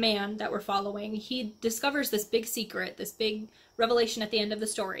main man that we're following, he discovers this big secret, this big revelation at the end of the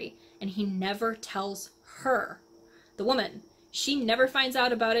story, and he never tells her, the woman. She never finds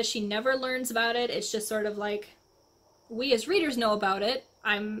out about it. She never learns about it. It's just sort of like, we as readers know about it.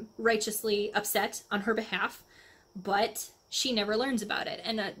 I'm righteously upset on her behalf, but she never learns about it,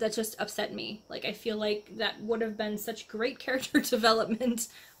 and that just upset me. Like, I feel like that would have been such great character development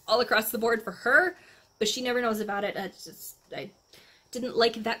all across the board for her, but she never knows about it. I didn't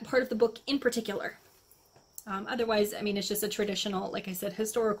like that part of the book in particular. Otherwise, I mean, it's just a traditional, like I said,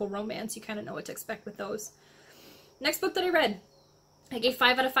 historical romance. You kind of know what to expect with those. Next book that I read, I gave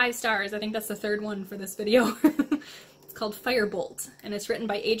 5 out of 5 stars. I think that's the 3rd one for this video. It's called Firebolt, and it's written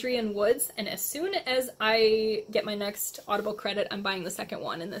by Adrienne Woods, and as soon as I get my next Audible credit, I'm buying the 2nd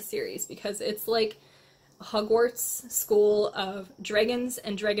one in this series, because it's like Hogwarts school of dragons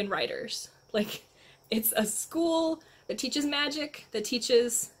and dragon riders. Like, it's a school that teaches magic, that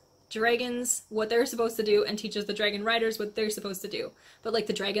teaches dragons what they're supposed to do, and teaches the dragon riders what they're supposed to do. But, like,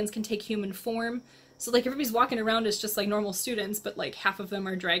 the dragons can take human form, so, like, everybody's walking around as just, like, normal students, but, like, half of them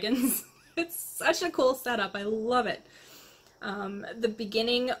are dragons. It's such a cool setup. I love it. The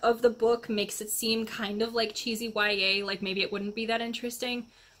beginning of the book makes it seem kind of like cheesy YA, like maybe it wouldn't be that interesting.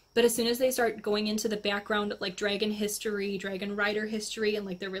 But as soon as they start going into the background of, like, dragon history, dragon rider history, and,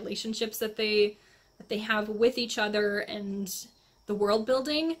 like, their relationships that they have with each other and the world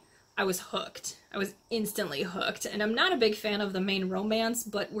building, I was hooked. I was instantly hooked. And I'm not a big fan of the main romance,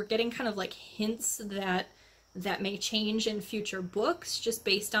 but we're getting kind of, like, hints that may change in future books just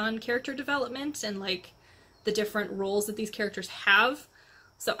based on character development and, like, the different roles that these characters have.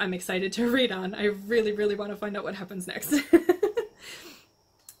 So I'm excited to read on. I really, really want to find out what happens next.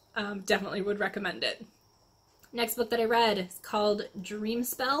 Definitely would recommend it. Next book that I read is called Dream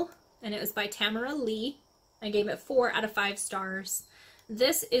Spell, and it was by Tamara Lee. I gave it 4 out of 5 stars.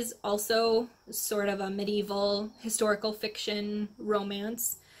 This is also sort of a medieval historical fiction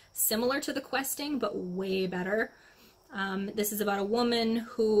romance, similar to The Questing, but way better. This is about a woman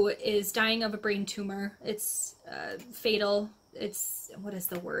who is dying of a brain tumor. It's fatal. It's, what is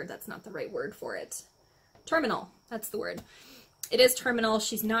the word? That's not the right word for it. Terminal. That's the word. It is terminal.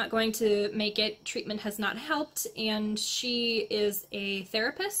 She's not going to make it. Treatment has not helped, and she is a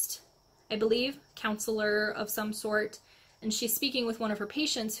therapist, I believe, counselor of some sort, and she's speaking with one of her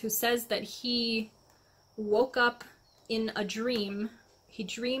patients who says that he woke up in a dream. He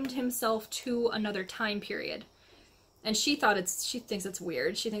dreamed himself to another time period. And she thinks it's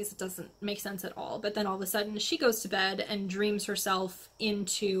weird. She thinks it doesn't make sense at all. But then all of a sudden she goes to bed and dreams herself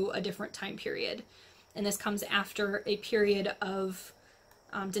into a different time period. And this comes after a period of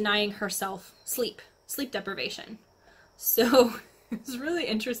denying herself sleep deprivation. So it's really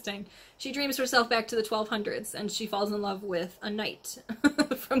interesting. She dreams herself back to the 1200s, and she falls in love with a knight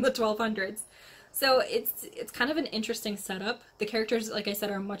from the 1200s. So it's kind of an interesting setup. The characters, like I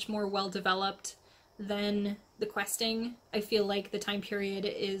said, are much more well developed than The Questing. I feel like the time period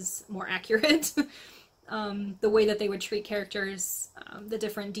is more accurate. The way that they would treat characters, the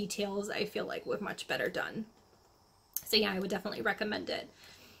different details, I feel like were much better done. So yeah, I would definitely recommend it.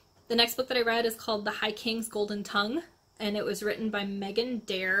 The next book that I read is called The High King's Golden Tongue, and it was written by Megan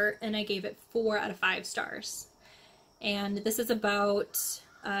Dare, and I gave it 4 out of 5 stars. And this is about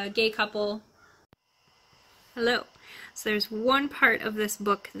a gay couple. Hello. So there's one part of this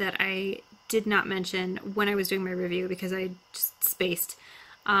book that I did not mention when I was doing my review because I just spaced.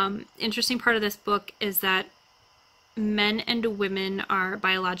 Interesting part of this book is that men and women are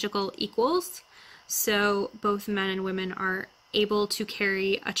biological equals. So both men and women are able to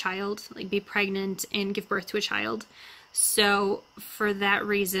carry a child, like be pregnant and give birth to a child. So for that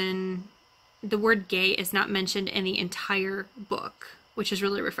reason, the word gay is not mentioned in the entire book, which is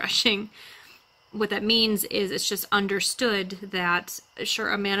really refreshing. What that means is it's just understood that,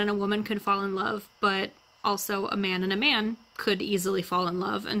 sure, a man and a woman could fall in love, but also a man and a man could easily fall in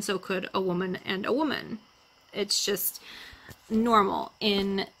love, and so could a woman and a woman. It's just normal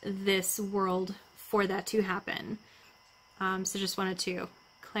in this world for that to happen. So just wanted to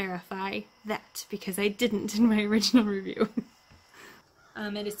clarify that, because I didn't in my original review.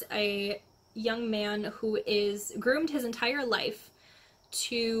 It is a young man who is groomed his entire life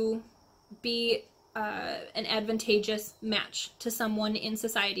to be an advantageous match to someone in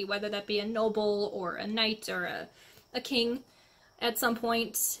society, whether that be a noble or a knight or a king. At some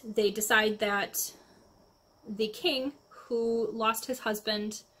point, they decide that the king, who lost his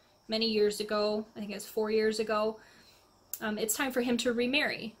husband many years ago, I think it was 4 years ago, it's time for him to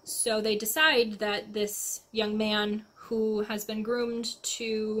remarry. So they decide that this young man who has been groomed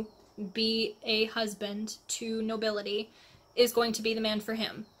to be a husband to nobility is going to be the man for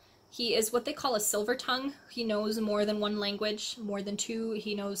him. He is what they call a silver tongue. He knows more than one language, more than two.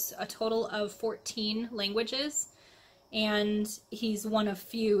 He knows a total of 14 languages, and he's one of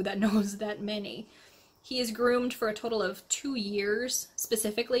few that knows that many. He is groomed for a total of 2 years,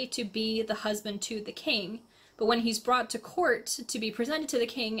 specifically to be the husband to the king. But when he's brought to court to be presented to the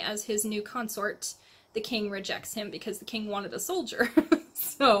king as his new consort, the king rejects him because the king wanted a soldier.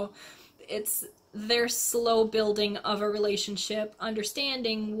 So it's their slow building of a relationship,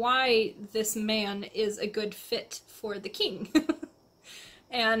 understanding why this man is a good fit for the king.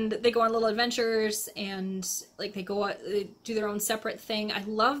 And they go on little adventures, and like they do their own separate thing. I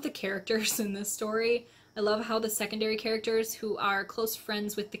love the characters in this story. I love how the secondary characters who are close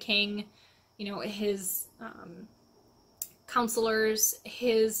friends with the king, you know, his counselors,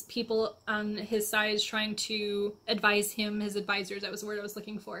 his people on his side trying to advise him, his advisors, that was the word I was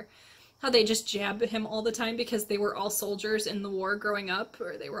looking for, how they just jab him all the time because they were all soldiers in the war growing up,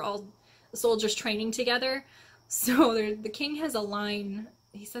 or they were all soldiers training together. So the king has a line.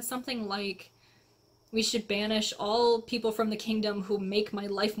 He says something like, "We should banish all people from the kingdom who make my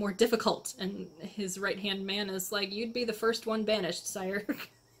life more difficult." And his right-hand man is like, "You'd be the first one banished, sire."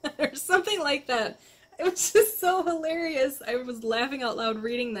 Or something like that. It was just so hilarious. I was laughing out loud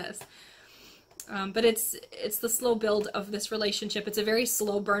reading this. But it's the slow build of this relationship. It's a very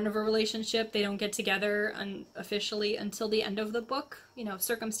slow burn of a relationship. They don't get together officially until the end of the book. You know,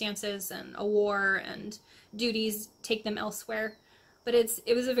 circumstances and a war and duties take them elsewhere. But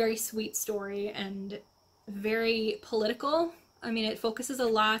it was a very sweet story and very political. I mean, it focuses a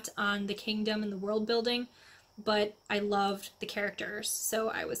lot on the kingdom and the world building, but I loved the characters, so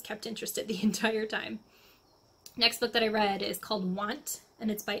I was kept interested the entire time. Next book that I read is called Want,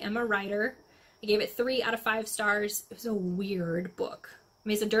 and it's by Emma Ryder. I gave it 3 out of 5 stars. It was a weird book. I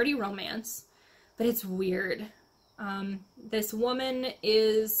mean, it's a dirty romance, but it's weird. This woman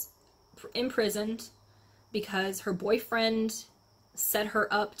is imprisoned because her boyfriend set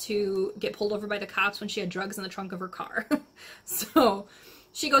her up to get pulled over by the cops when she had drugs in the trunk of her car. So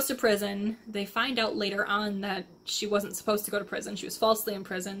she goes to prison. They find out later on that she wasn't supposed to go to prison. She was falsely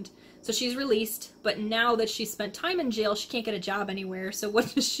imprisoned. So she's released, but now that she's spent time in jail, she can't get a job anywhere. So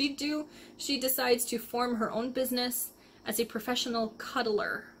what does she do? She decides to form her own business as a professional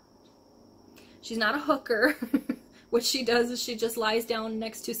cuddler. She's not a hooker. What she does is she just lies down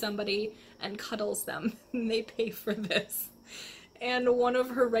next to somebody and cuddles them. And they pay for this. And one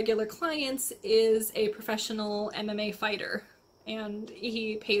of her regular clients is a professional MMA fighter. And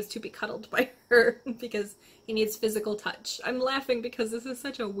he pays to be cuddled by her because he needs physical touch. I'm laughing because this is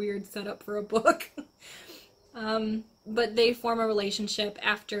such a weird setup for a book. But they form a relationship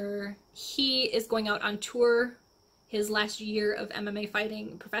after he is going out on tour his last year of MMA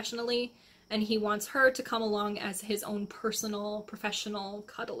fighting professionally, and he wants her to come along as his own personal professional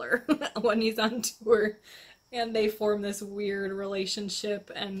cuddler when he's on tour. And they form this weird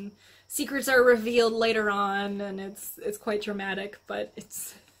relationship, and secrets are revealed later on, and it's quite dramatic, but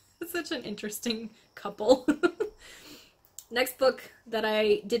it's such an interesting couple. Next book that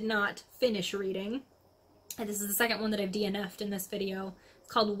I did not finish reading, and this is the second one that I've DNF'd in this video. It's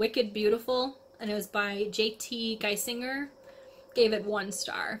called Wicked Beautiful, and it was by J.T. Geisinger. Gave it 1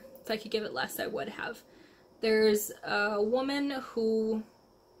 star. If I could give it less, I would have. There's a woman who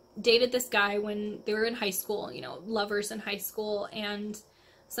dated this guy when they were in high school, you know, lovers in high school, and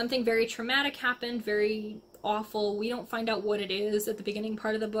something very traumatic happened, very awful. We don't find out what it is at the beginning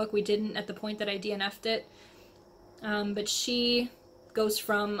part of the book. We didn't at the point that I DNF'd it. But she goes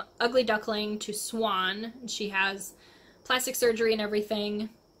from ugly duckling to swan. She has plastic surgery and everything,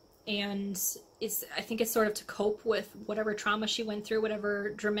 and I think it's sort of to cope with whatever trauma she went through, whatever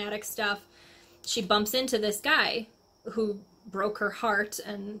dramatic stuff. She bumps into this guy who broke her heart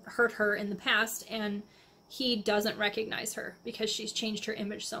and hurt her in the past, and he doesn't recognize her because she's changed her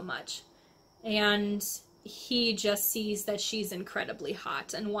image so much. And he just sees that she's incredibly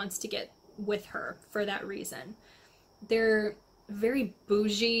hot and wants to get with her for that reason. They're very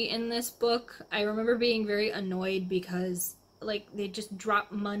bougie in this book. I remember being very annoyed because, like, they just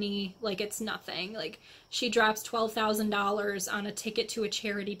drop money like it's nothing. Like, she drops $12,000 on a ticket to a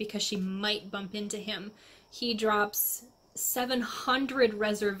charity because she might bump into him. He drops 700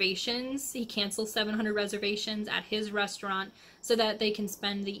 reservations. He cancels 700 reservations at his restaurant so that they can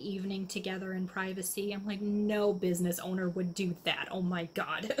spend the evening together in privacy. I'm like, no business owner would do that. Oh my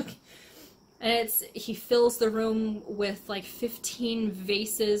god. And he fills the room with like 15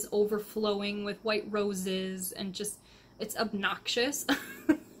 vases overflowing with white roses, and just, it's obnoxious.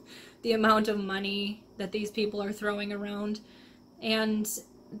 The amount of money that these people are throwing around. And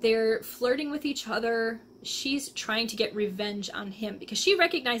they're flirting with each other. She's trying to get revenge on him because she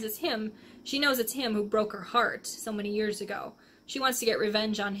recognizes him. She knows it's him who broke her heart so many years ago. She wants to get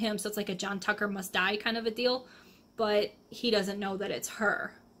revenge on him, so it's like a John Tucker must die kind of a deal. But he doesn't know that it's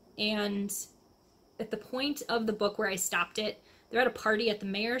her. And at the point of the book where I stopped it, they're at a party at the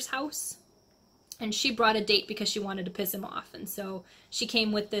mayor's house. And she brought a date because she wanted to piss him off. And so she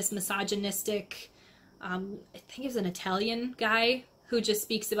came with this misogynistic, I think it was an Italian guy, who just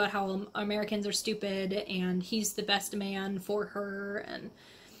speaks about how Americans are stupid and he's the best man for her, and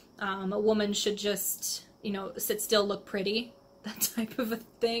a woman should just, you know, sit still, look pretty, that type of a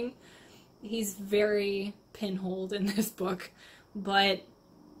thing. He's very pinholed in this book, but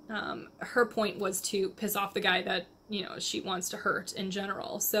her point was to piss off the guy that, you know, she wants to hurt in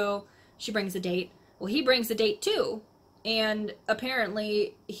general. So she brings a date. Well, he brings a date too, and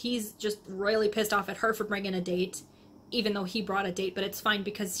apparently he's just royally pissed off at her for bringing a date, even though he brought a date, but it's fine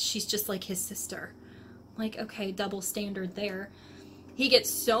because she's just like his sister. Like, okay, double standard there. He gets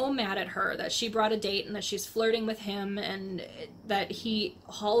so mad at her that she brought a date and that she's flirting with him, and that he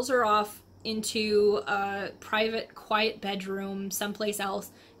hauls her off into a private, quiet bedroom someplace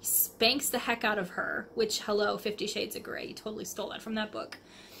else. He spanks the heck out of her, which, hello, 50 Shades of Grey. He totally stole that from that book.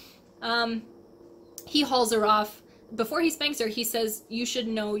 He hauls her off. Before he spanks her, he says, "You should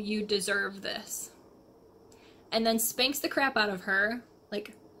know you deserve this." And then spanks the crap out of her,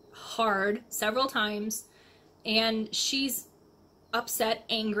 like, hard, several times, and she's upset,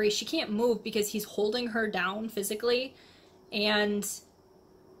 angry. She can't move because he's holding her down physically, and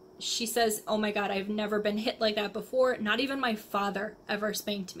she says, "Oh my god, I've never been hit like that before. Not even my father ever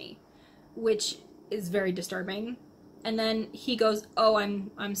spanked me," which is very disturbing. And then he goes, "Oh,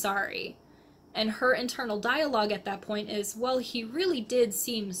 I'm sorry." And her internal dialogue at that point is, "Well, he really did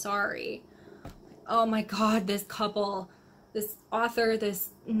seem sorry." Oh my god, this couple, this author, this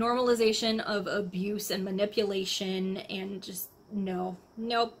normalization of abuse and manipulation, and just, no,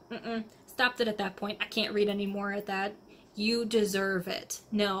 nope, stopped it at that point. I can't read anymore at that. You deserve it.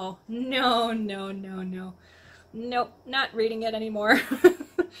 No, no, no, no, no. Nope, not reading it anymore.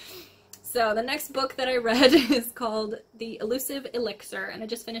 So the next book that I read is called The Elusive Elixir, and I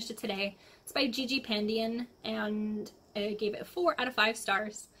just finished it today. It's by Gigi Pandian, and I gave it 4 out of 5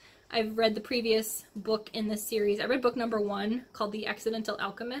 stars. I've read the previous book in this series. I read book number 1, called The Accidental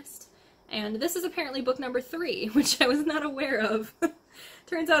Alchemist, and this is apparently book number 3, which I was not aware of.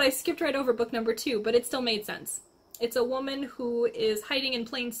 Turns out I skipped right over book number 2, but it still made sense. It's a woman who is hiding in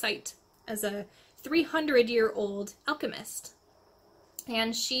plain sight as a 300-year-old alchemist,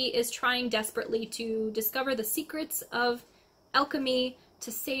 and she is trying desperately to discover the secrets of alchemy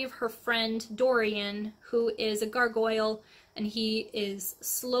to save her friend Dorian, who is a gargoyle, and he is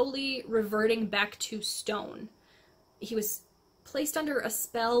slowly reverting back to stone. He was placed under a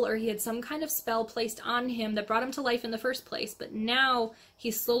spell, or he had some kind of spell placed on him that brought him to life in the first place, but now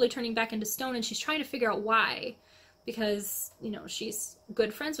he's slowly turning back into stone, and she's trying to figure out why, because, you know, she's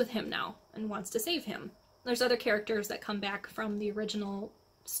good friends with him now and wants to save him. There's other characters that come back from the original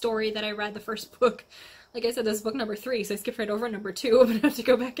story that I read, the first book. Like I said, this is book number 3, so I skipped right over number 2. I'm gonna have to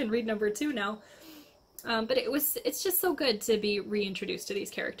go back and read number 2 now. But it's just so good to be reintroduced to these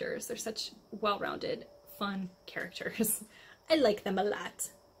characters. They're such well-rounded, fun characters. I like them a lot.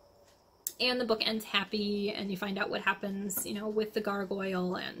 And the book ends happy, and you find out what happens, you know, with the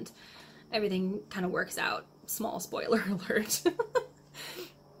gargoyle, and everything kind of works out. Small spoiler alert.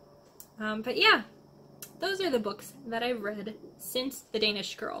 But yeah, those are the books that I've read since The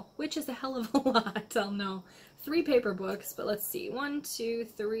Danish Girl, which is a hell of a lot, I'll know. 3 paper books, but let's see. 1, 2,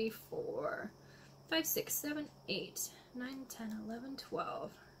 3, 4, 5, 6, 7, 8, 9, 10, 11,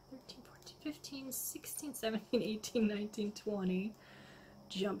 12, 13, 14, 15, 16, 17, 18, 19, 20.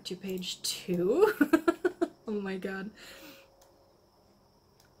 Jump to page 2. Oh my god.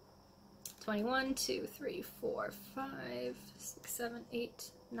 21, 2, 3, 4, 5, 6, 7,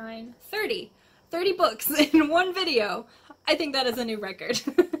 8, 9, 30. 30 books in one video. I think that is a new record.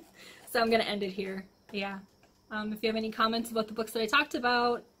 So I'm gonna end it here. Yeah. If you have any comments about the books that I talked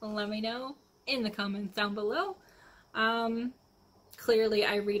about, let me know in the comments down below. Clearly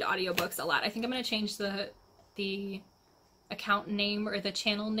I read audiobooks a lot. I think I'm gonna change the account name or the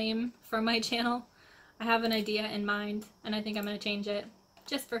channel name for my channel. I have an idea in mind and I think I'm gonna change it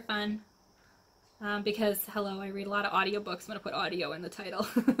just for fun. Because, hello, I read a lot of audiobooks. I'm gonna put audio in the title.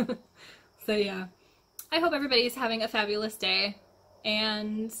 So yeah, I hope everybody's having a fabulous day,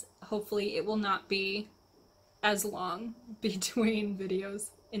 and hopefully it will not be as long between videos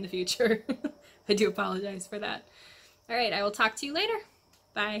in the future. I do apologize for that. Alright, I will talk to you later.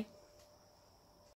 Bye.